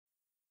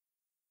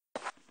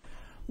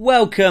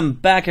Welcome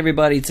back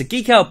everybody to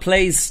GeekOut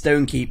Plays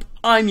Stonekeep.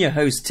 I'm your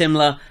host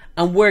Timler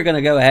and we're going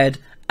to go ahead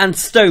and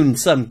stone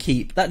some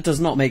keep. That does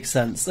not make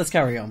sense. Let's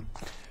carry on.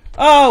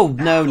 Oh,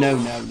 no.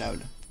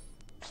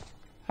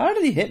 How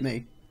did he hit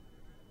me?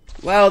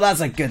 Well,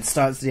 that's a good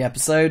start to the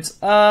episode.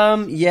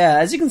 Yeah,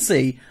 as you can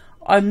see,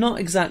 I'm not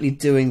exactly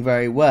doing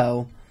very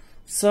well.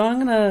 So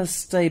I'm going to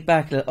stay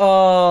back a little.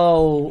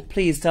 Oh,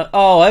 please tell.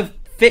 Oh, I've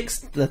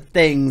fixed the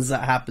things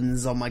that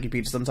happens on my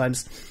computer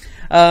sometimes.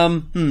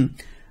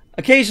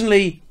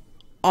 Occasionally,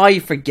 I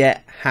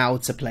forget how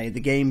to play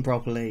the game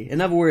properly. In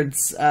other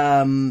words,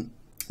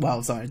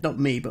 well, sorry, not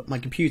me, but my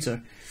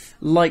computer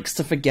likes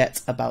to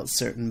forget about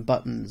certain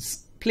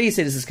buttons. Please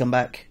say this has come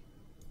back.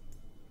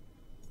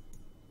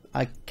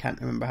 I can't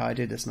remember how I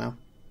did this now.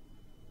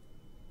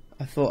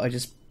 I thought I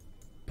just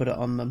put it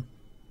on them.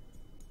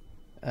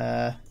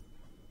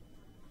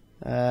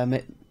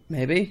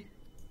 Maybe?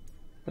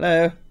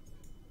 Hello?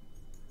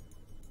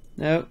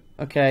 No?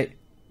 Okay.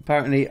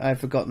 Apparently I've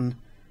forgotten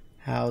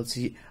how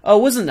to... Oh,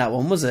 wasn't that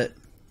one, was it?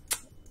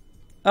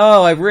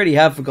 Oh, I really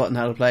have forgotten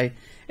how to play.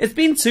 It's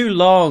been too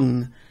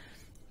long.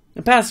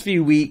 The past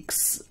few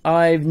weeks,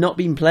 I've not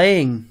been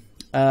playing.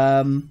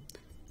 I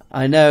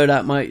know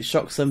that might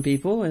shock some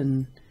people,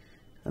 and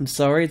I'm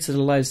sorry to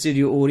the live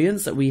studio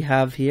audience that we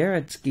have here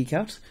at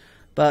GeekOut,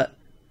 but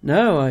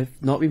no,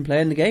 I've not been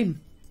playing the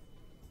game.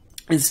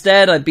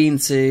 Instead, I've been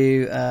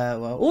to,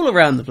 well, all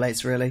around the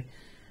place, really.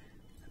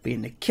 I've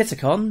been to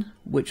Kitacon,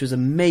 which was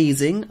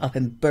amazing, up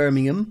in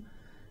Birmingham.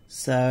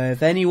 So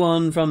if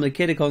anyone from the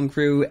Kitacon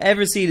crew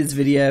ever see this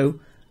video,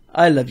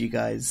 I love you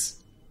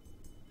guys.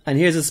 And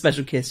here's a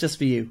special kiss just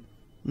for you.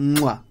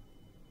 Mwah.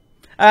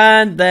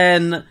 And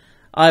then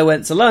I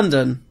went to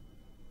London.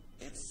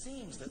 It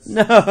seems that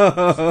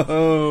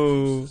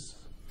No.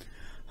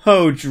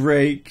 Oh,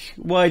 Drake,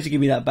 why'd you give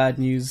me that bad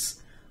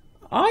news?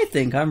 I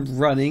think I'm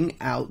running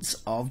out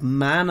of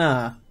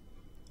mana.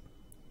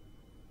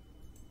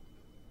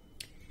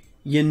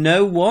 You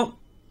know what?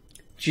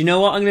 Do you know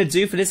what I'm going to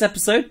do for this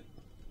episode?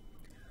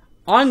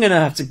 I'm going to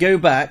have to go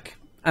back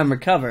and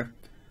recover.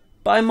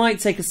 But I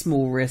might take a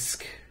small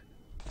risk.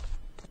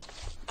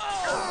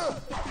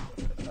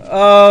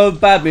 Oh,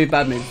 bad move,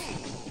 bad move.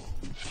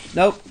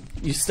 Nope,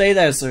 you stay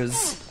there,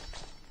 sirs.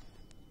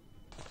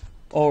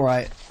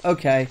 Alright,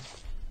 okay.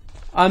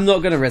 I'm not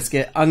going to risk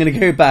it. I'm going to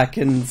go back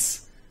and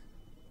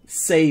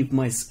save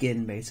my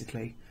skin,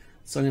 basically.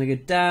 So I'm going to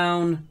go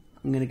down.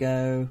 I'm going to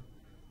go...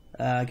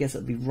 I guess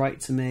it'll be right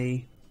to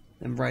me.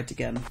 Then right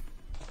again.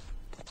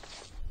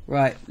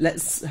 Right,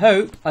 let's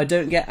hope I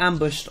don't get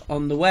ambushed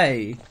on the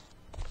way.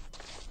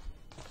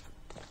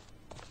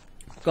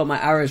 Got my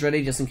arrows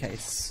ready just in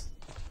case.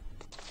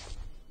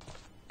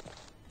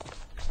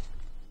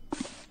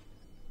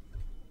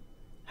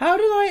 How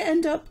did I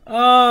end up?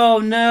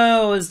 Oh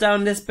no, it's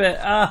down this bit.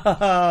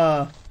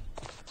 Ah.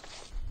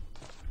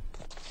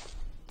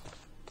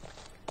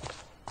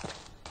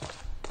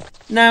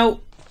 Now,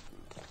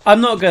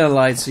 I'm not going to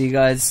lie to you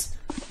guys.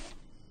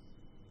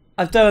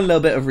 I've done a little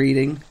bit of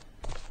reading.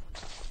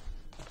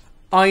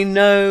 I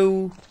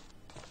know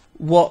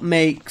what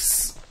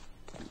makes...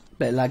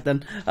 Bit of lag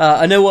then.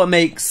 I know what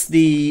makes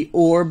the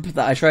orb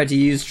that I tried to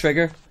use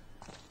trigger.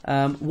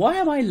 Why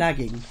am I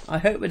lagging? I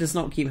hope it does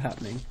not keep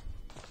happening.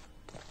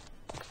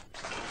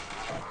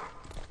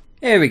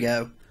 Here we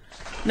go.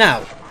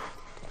 Now,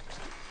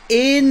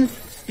 in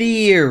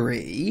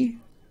theory,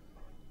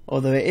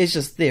 although it is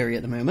just theory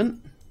at the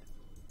moment,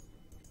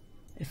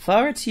 if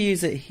I were to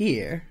use it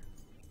here,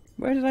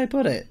 where did I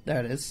put it? There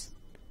it is.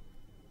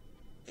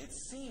 it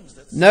seems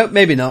that Nope,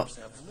 maybe not.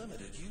 have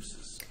limited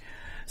uses.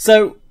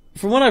 So,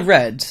 from what I've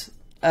read,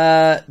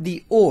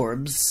 the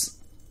orbs,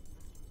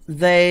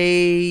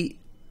 they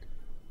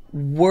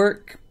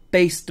work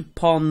based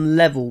upon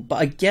level, but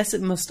I guess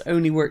it must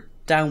only work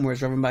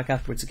downwards rather than back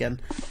upwards again.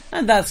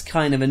 And that's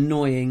kind of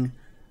annoying.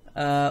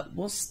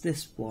 What's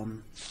this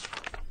one?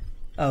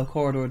 Oh,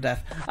 Corridor of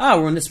Death. Ah,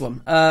 we're on this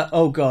one.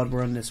 Oh god,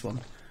 we're on this one.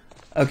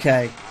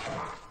 Okay.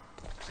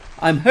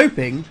 I'm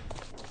hoping...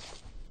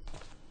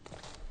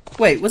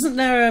 Wait, wasn't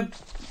there a...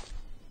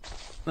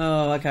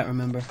 Oh, I can't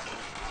remember.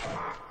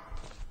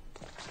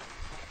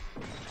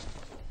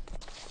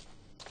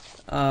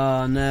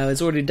 Oh no,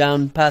 it's already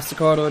down past the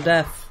Corridor of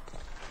Death.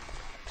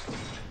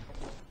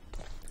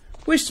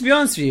 Which, to be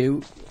honest with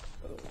you,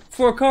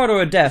 for a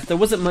Corridor of Death, there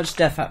wasn't much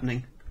death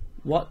happening.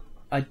 What?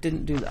 I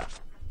didn't do that.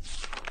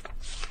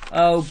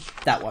 Oh,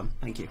 that one.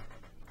 Thank you.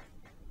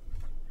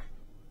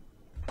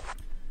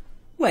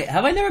 Wait,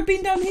 have I never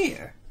been down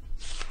here?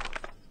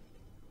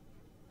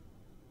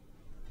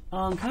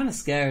 Oh, I'm kind of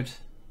scared.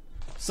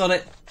 Sod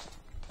it.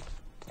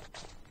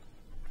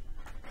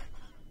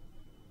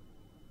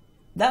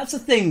 That's a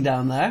thing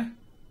down there.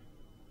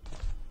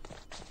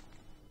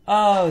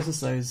 Oh, it's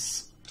just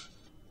those.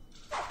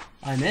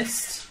 I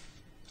missed.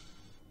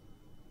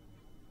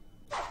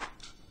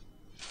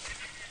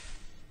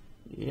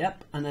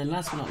 Yep, and then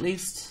last but not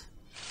least.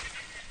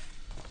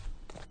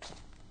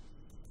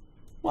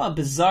 What a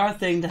bizarre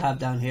thing to have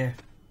down here.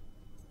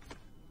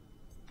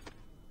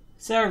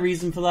 Is there a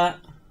reason for that?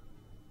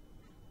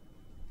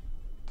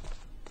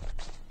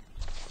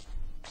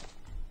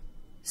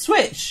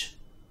 Switch!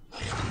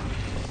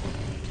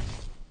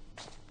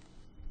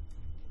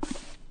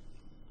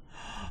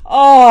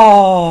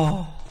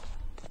 Oh!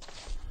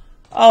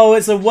 Oh,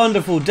 it's a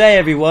wonderful day,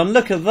 everyone.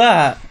 Look at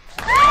that.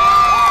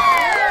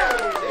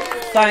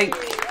 Thank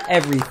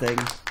everything.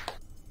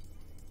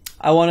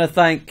 I want to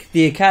thank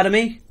the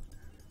Academy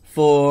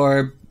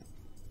for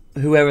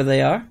whoever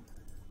they are.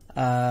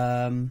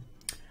 I'd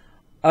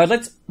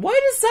like to... Why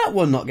does that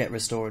one not get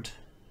restored?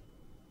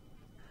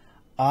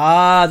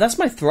 Ah, that's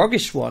my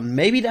Throggish one.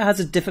 Maybe that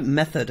has a different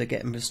method of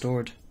getting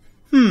restored.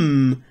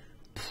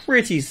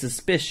 Pretty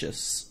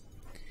suspicious.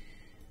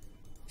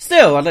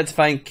 Still, I'd like to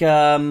thank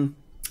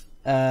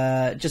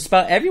just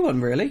about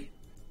everyone, really.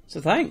 So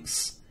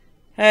thanks.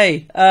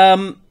 Hey,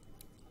 I'm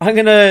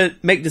gonna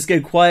make this go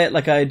quiet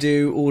like I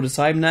do all the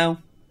time now,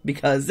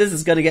 because this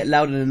is gonna get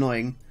loud and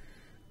annoying.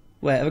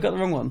 Wait, have I got the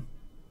wrong one?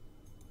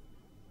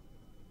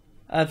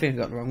 I think I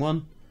got the wrong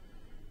one.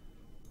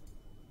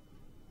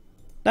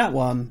 That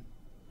one.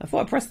 I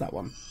thought I pressed that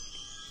one.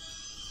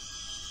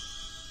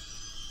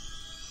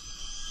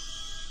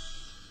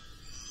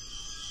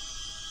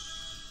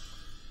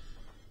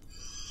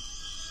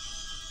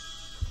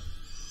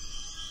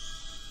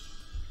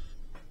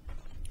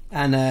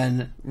 And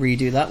then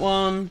redo that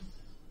one.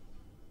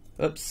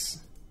 Oops.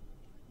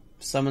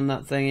 Summon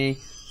that thingy.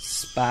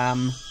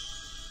 Spam.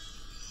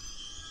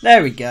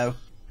 There we go.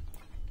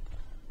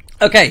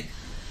 Okay.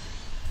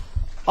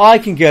 I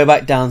can go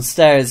back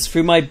downstairs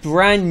through my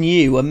brand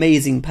new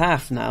amazing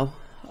path now.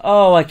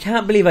 Oh, I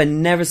can't believe I've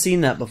never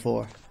seen that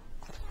before.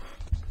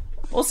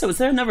 Also, is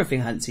there another thing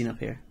I hadn't seen up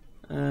here?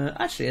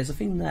 Actually, there's a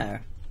thing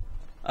there.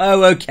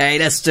 Oh, okay,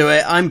 let's do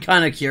it. I'm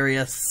kind of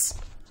curious.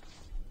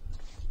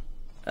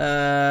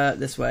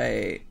 This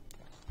way.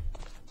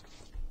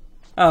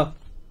 Oh.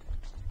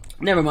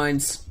 Never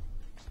mind.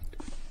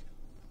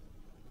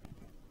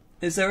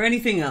 Is there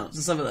anything else?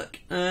 Let's have a look.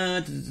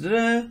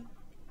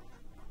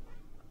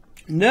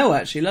 No,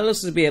 actually, that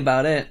looks to be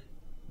about it.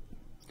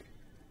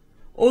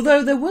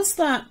 Although there was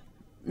that...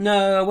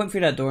 No, I went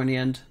through that door in the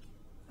end.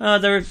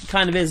 There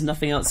kind of is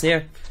nothing else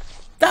here.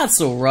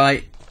 That's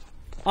alright.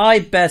 I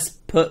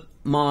best put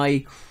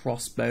my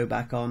crossbow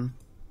back on.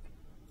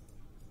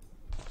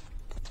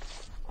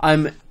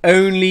 I'm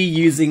only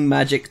using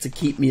magic to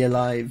keep me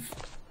alive.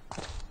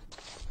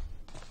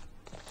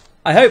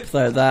 I hope,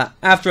 though, that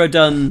after I've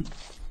done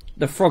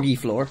the froggy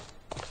floor,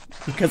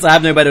 because I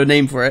have no better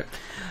name for it,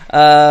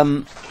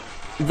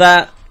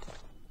 that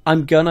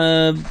I'm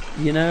gonna,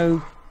 you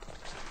know,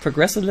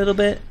 progress a little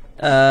bit.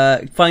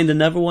 Find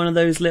another one of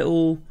those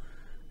little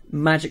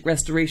magic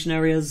restoration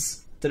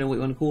areas. Don't know what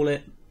you want to call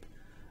it.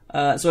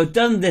 So I've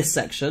done this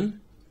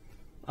section.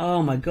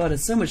 Oh my god,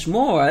 there's so much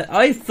more.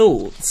 I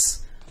thought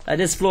that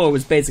this floor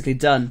was basically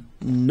done.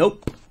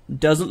 Nope.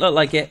 Doesn't look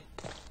like it.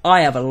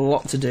 I have a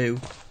lot to do.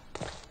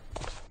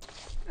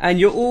 And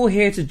you're all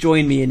here to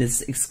join me in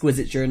this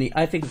exquisite journey.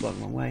 I think I've gone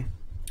the wrong way.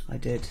 I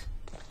did.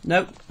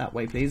 Nope, that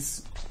way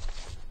please.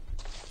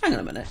 Hang on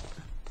a minute.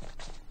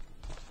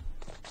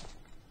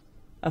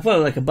 I thought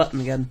it like a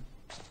button again.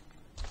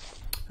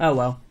 Oh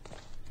well.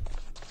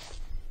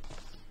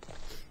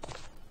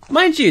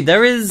 Mind you,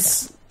 there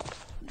is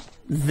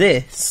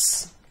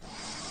this.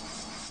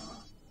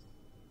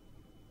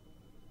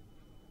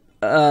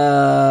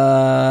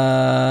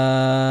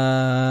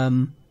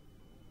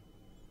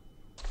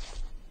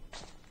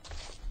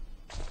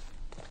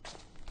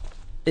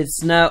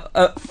 It's now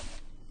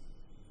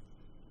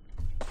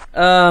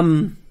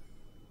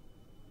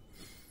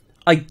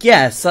I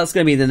guess that's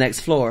going to be the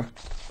next floor.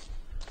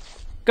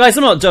 Guys,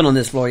 I'm not done on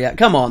this floor yet.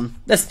 Come on,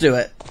 let's do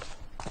it.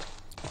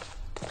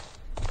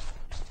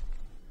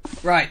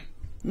 Right.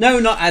 No,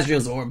 not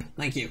Asriel's orb.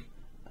 Thank you.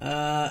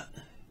 Let's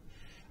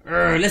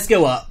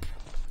go up.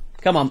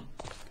 Come on.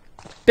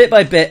 Bit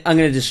by bit, I'm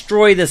going to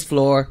destroy this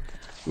floor.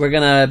 We're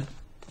going to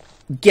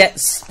get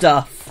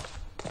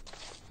stuff.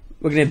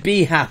 We're going to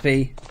be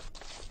happy.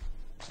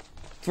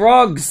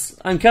 Frogs,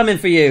 I'm coming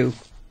for you.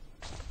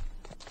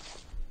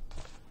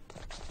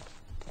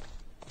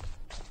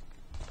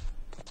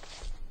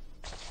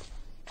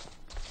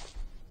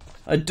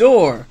 A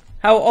door.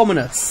 How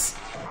ominous.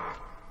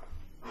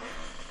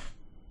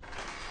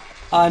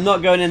 I'm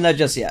not going in there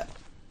just yet.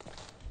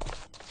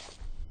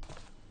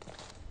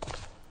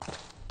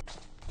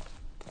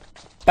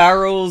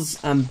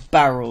 Barrels and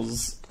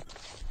barrels.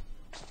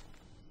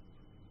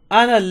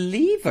 And a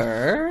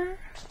lever.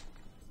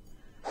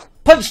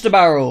 Punch the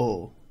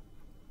barrel.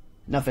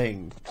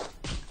 Nothing.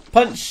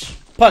 Punch,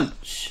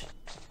 punch.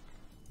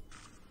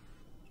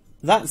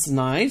 That's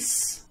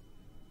nice.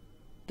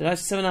 Did I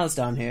see someone else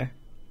down here?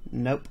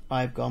 Nope,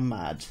 I've gone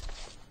mad.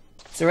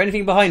 Is there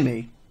anything behind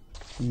me?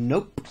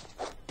 Nope.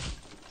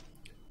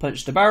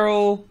 Punch the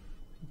barrel.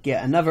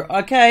 Get another.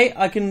 Okay,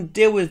 I can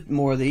deal with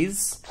more of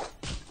these.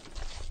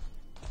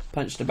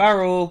 Punch the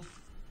barrel.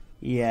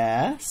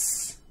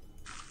 Yes.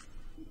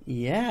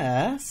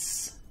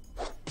 Yes.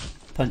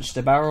 Punch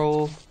the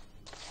barrel.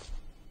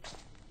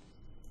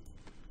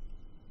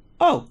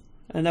 Oh,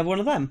 another one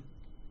of them.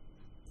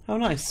 How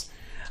nice.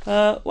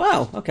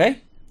 Wow,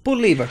 okay. Pull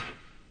the lever.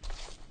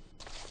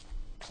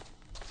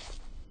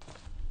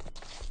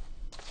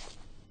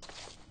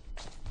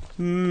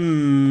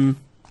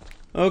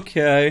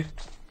 Okay.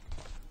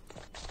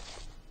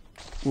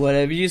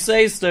 Whatever you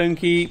say,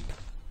 Stonekeep.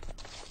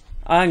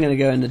 I'm gonna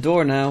go in the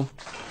door now.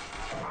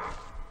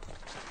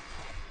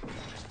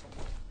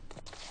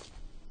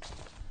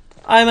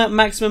 I'm at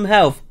maximum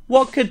health.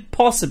 What could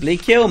possibly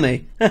kill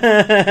me?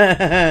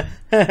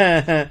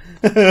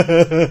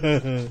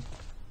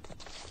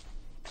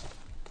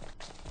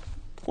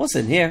 What's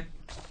in here?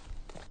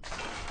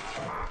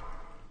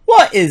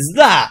 What is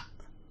that?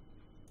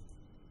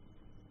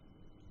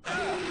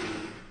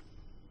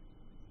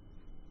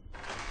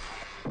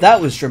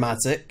 That was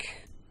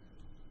dramatic.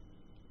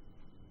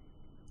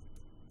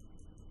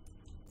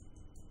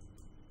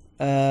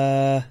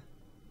 I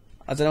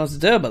don't know what to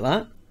do about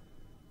that.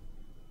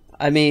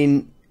 I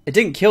mean, it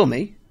didn't kill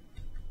me.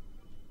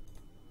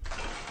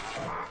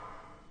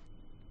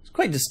 It's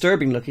quite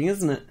disturbing looking,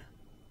 isn't it?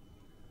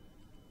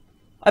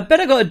 I bet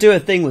I got to do a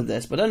thing with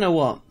this, but I don't know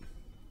what.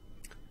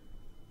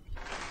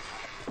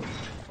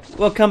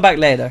 We'll come back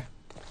later.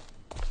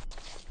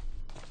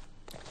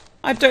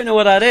 I don't know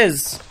what that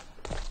is.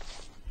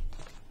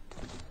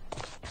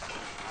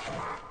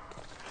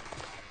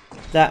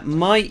 That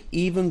might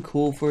even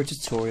call for a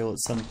tutorial at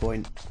some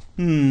point.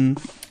 The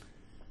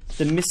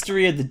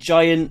mystery of the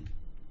giant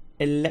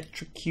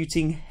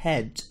electrocuting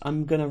head.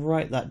 I'm gonna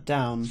write that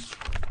down.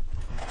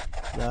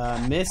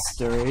 The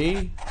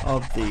mystery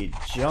of the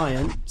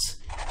giant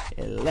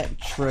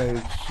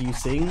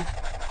electrocuting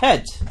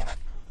head.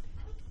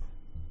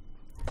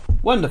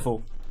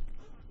 Wonderful.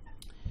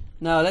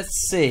 Now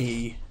let's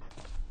see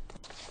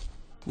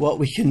what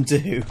we can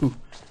do.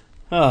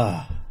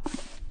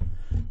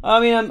 I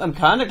mean, I'm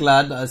kind of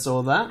glad that I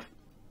saw that.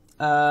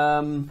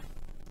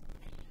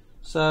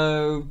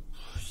 So,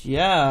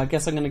 yeah, I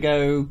guess I'm going to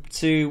go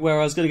to where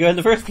I was going to go in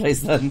the first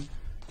place then.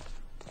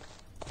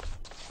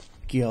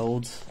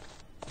 Gold.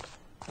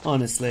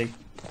 Honestly.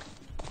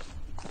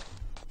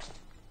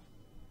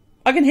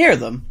 I can hear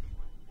them.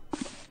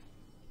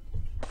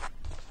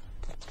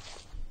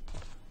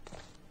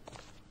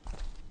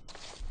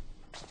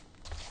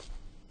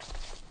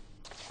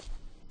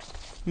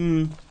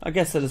 I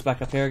guess they're just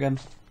back up here again.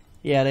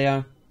 Yeah, they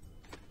are.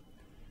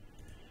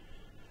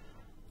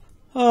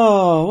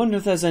 Oh, I wonder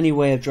if there's any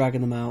way of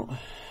dragging them out.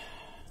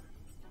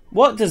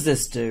 What does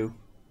this do?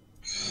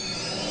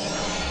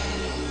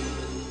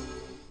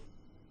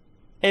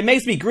 It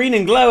makes me green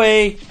and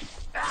glowy!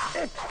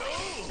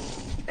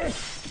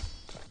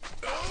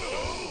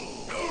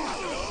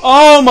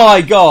 Oh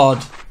my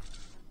god!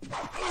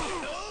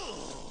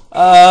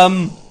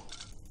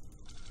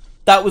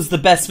 That was the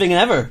best thing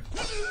ever.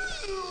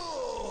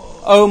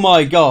 Oh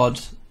my god.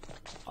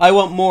 I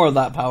want more of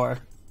that power.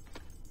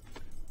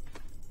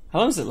 How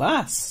long does it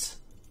last?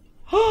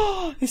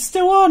 Oh, it's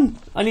still on!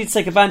 I need to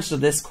take advantage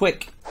of this,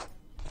 quick.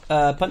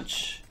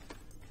 Punch.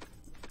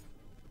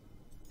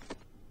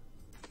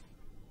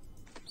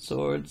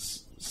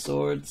 Swords,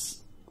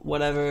 swords,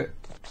 whatever.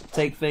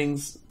 Take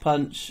things,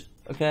 punch,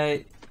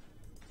 okay.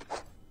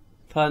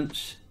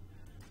 Punch.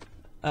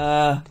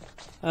 I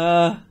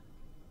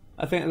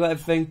think I got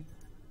everything.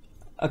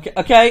 Okay,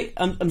 okay,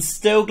 I'm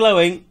still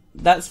glowing.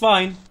 That's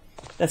fine.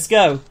 Let's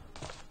go.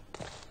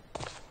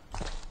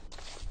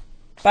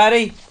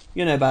 Baddie,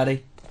 you know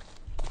Baddie.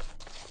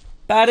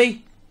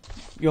 Baddie,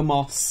 you're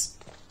moss.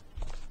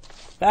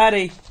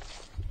 Baddie.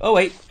 Oh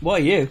wait,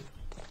 what are you?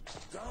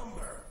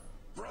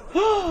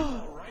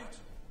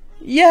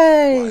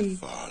 Yay! Why,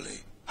 Farley,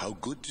 how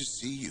good to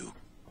see you.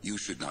 You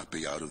should not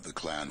be out of the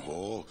clan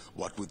hall.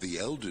 What would the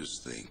elders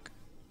think?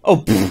 Oh,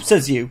 pfft,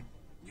 says you.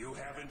 You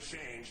haven't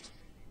changed.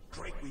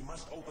 Drake, we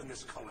must open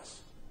this cullis.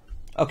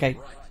 Okay.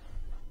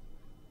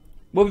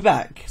 We'll be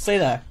back. Stay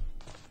there.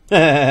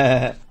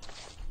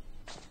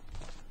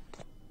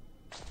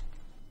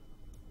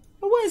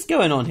 What is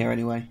going on here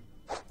anyway?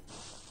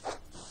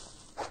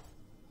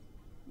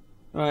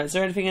 Alright, is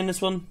there anything in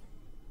this one?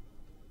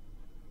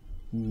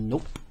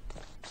 Nope.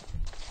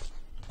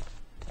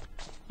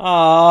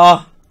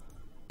 Ah,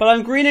 but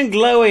I'm green and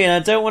glowy and I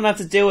don't want to have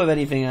to deal with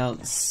anything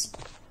else.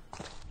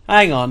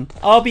 Hang on,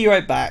 I'll be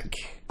right back.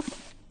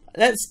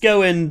 Let's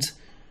go and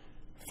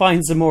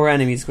find some more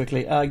enemies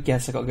quickly. I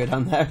guess I gotta go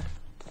down there.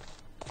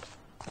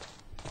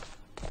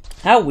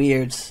 How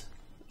weird.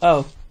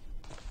 Oh.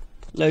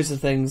 Loads of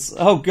things.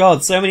 Oh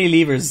god, so many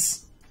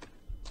levers.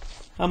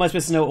 How am I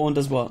supposed to know what one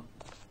does what?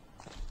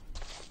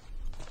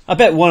 I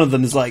bet one of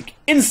them is like,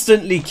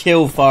 instantly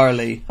kill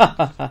Farley.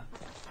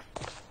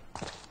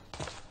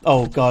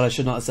 Oh god, I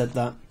should not have said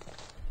that.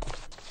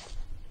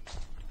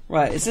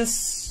 Right, is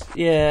this...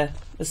 Yeah,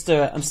 let's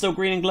do it. I'm still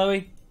green and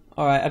glowy?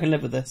 Alright, I can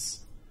live with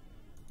this.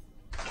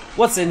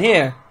 What's in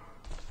here?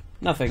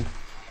 Nothing.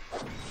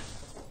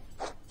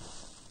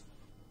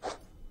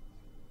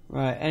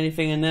 Right,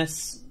 anything in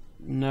this?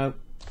 Nope.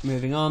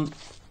 Moving on.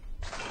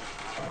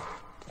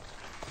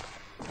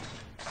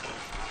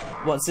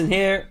 What's in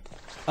here?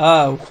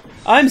 Oh,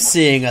 I'm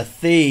seeing a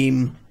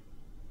theme.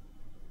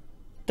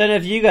 Don't know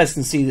if you guys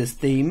can see this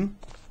theme.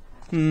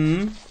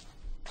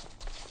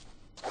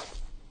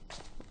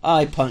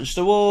 I punched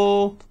a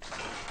wall.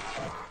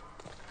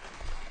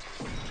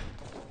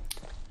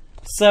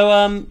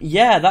 So,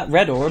 yeah, that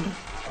red orb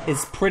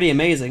is pretty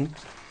amazing.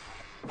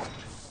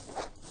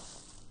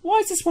 Why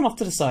is this one off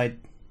to the side?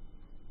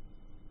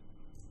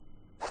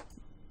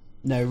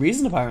 No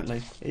reason,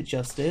 apparently. It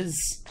just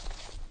is.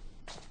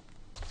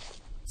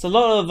 It's a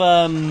lot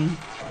of,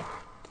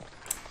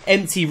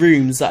 empty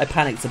rooms that I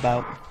panicked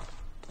about.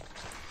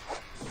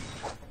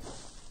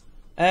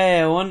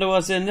 Hey, I wonder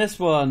what's in this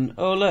one.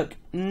 Oh, look.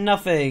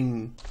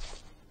 Nothing.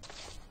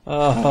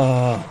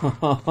 Oh.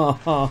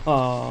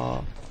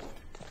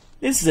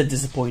 This is a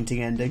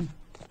disappointing ending.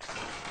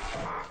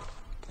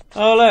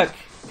 Oh, look.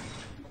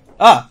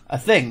 Ah, a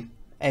thing.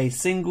 A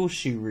single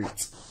shoe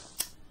root.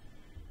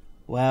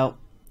 Well,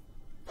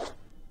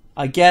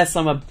 I guess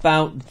I'm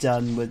about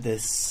done with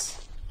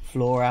this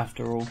floor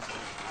after all.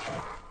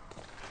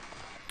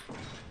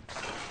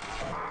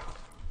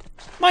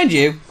 Mind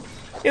you,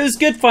 it was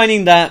good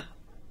finding that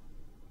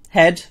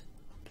head.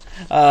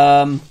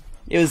 It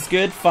was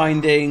good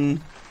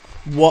finding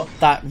what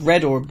that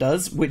red orb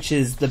does, which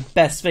is the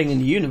best thing in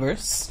the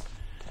universe.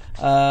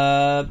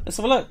 Let's have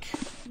a look.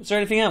 Is there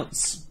anything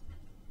else?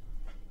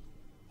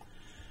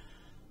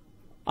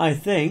 I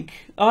think...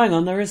 Oh, hang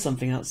on, there is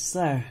something else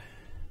there.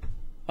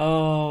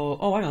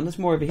 Oh, hang on, there's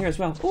more over here as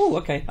well. Oh,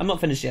 okay, I'm not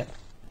finished yet.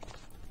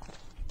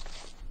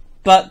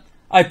 But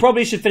I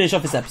probably should finish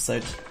off this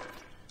episode.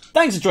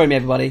 Thanks for joining me,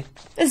 everybody.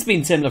 This has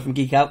been Timler from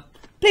GeekOut.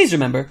 Please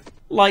remember,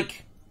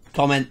 like,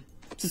 comment,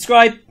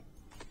 subscribe,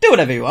 do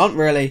whatever you want,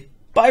 really.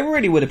 But I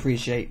really would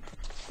appreciate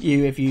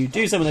you if you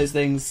do some of those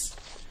things.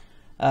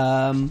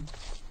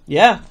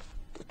 Yeah.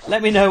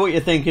 Let me know what you're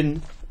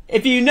thinking.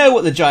 If you know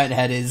what the giant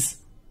head is.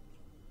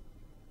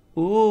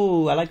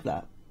 Ooh, I like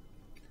that.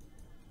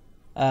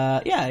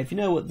 Yeah, if you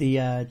know what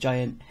the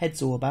giant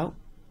head's all about,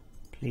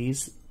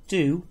 please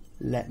do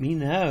let me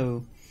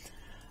know.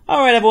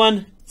 Alright,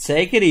 everyone.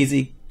 Take it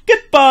easy.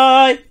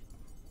 Goodbye!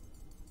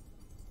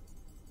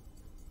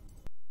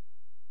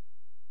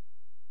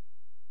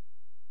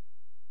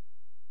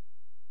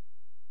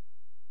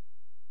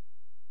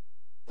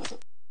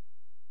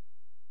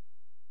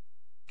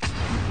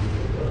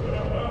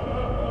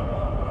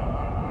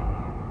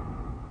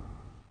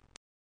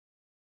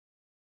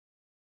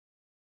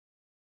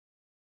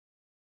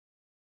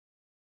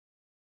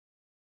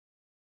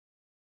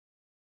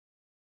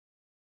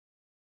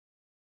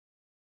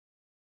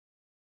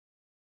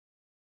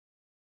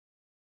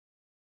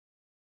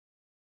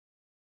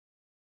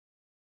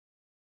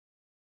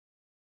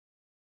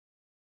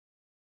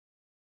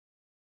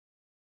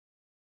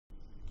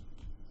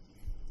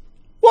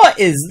 What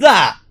is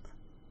that?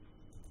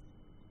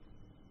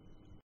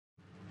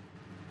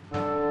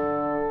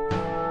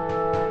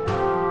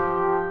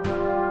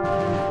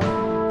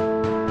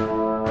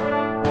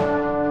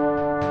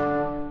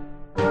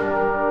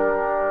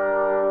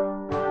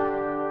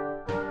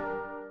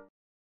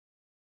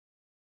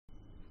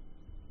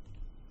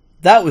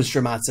 That was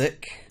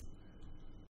dramatic.